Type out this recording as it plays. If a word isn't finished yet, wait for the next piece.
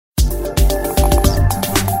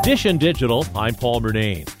Dish and Digital, I'm Paul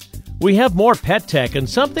Murnane. We have more pet tech and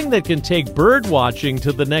something that can take bird watching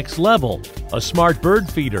to the next level, a smart bird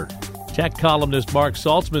feeder. Tech columnist Mark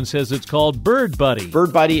Saltzman says it's called Bird Buddy.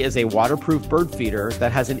 Bird Buddy is a waterproof bird feeder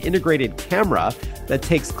that has an integrated camera that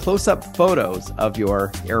takes close-up photos of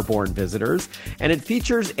your airborne visitors, and it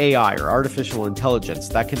features AI, or artificial intelligence,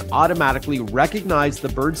 that can automatically recognize the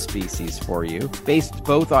bird species for you, based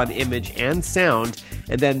both on image and sound,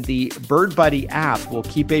 and then the Bird Buddy app will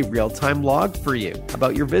keep a real-time log for you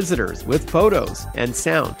about your visitors with photos and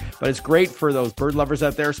sound. But it's great for those bird lovers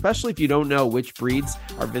out there, especially if you don't know which breeds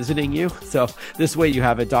are visiting you. So this way you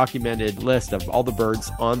have a documented list of all the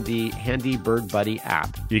birds on the handy Bird Buddy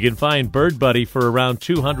app. You can find Bird Buddy for around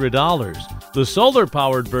 $200. The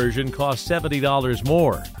solar-powered version costs $70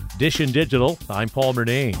 more. Dish and Digital, I'm Paul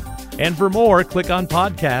Murnane. And for more, click on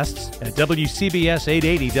podcasts at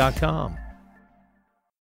WCBS880.com.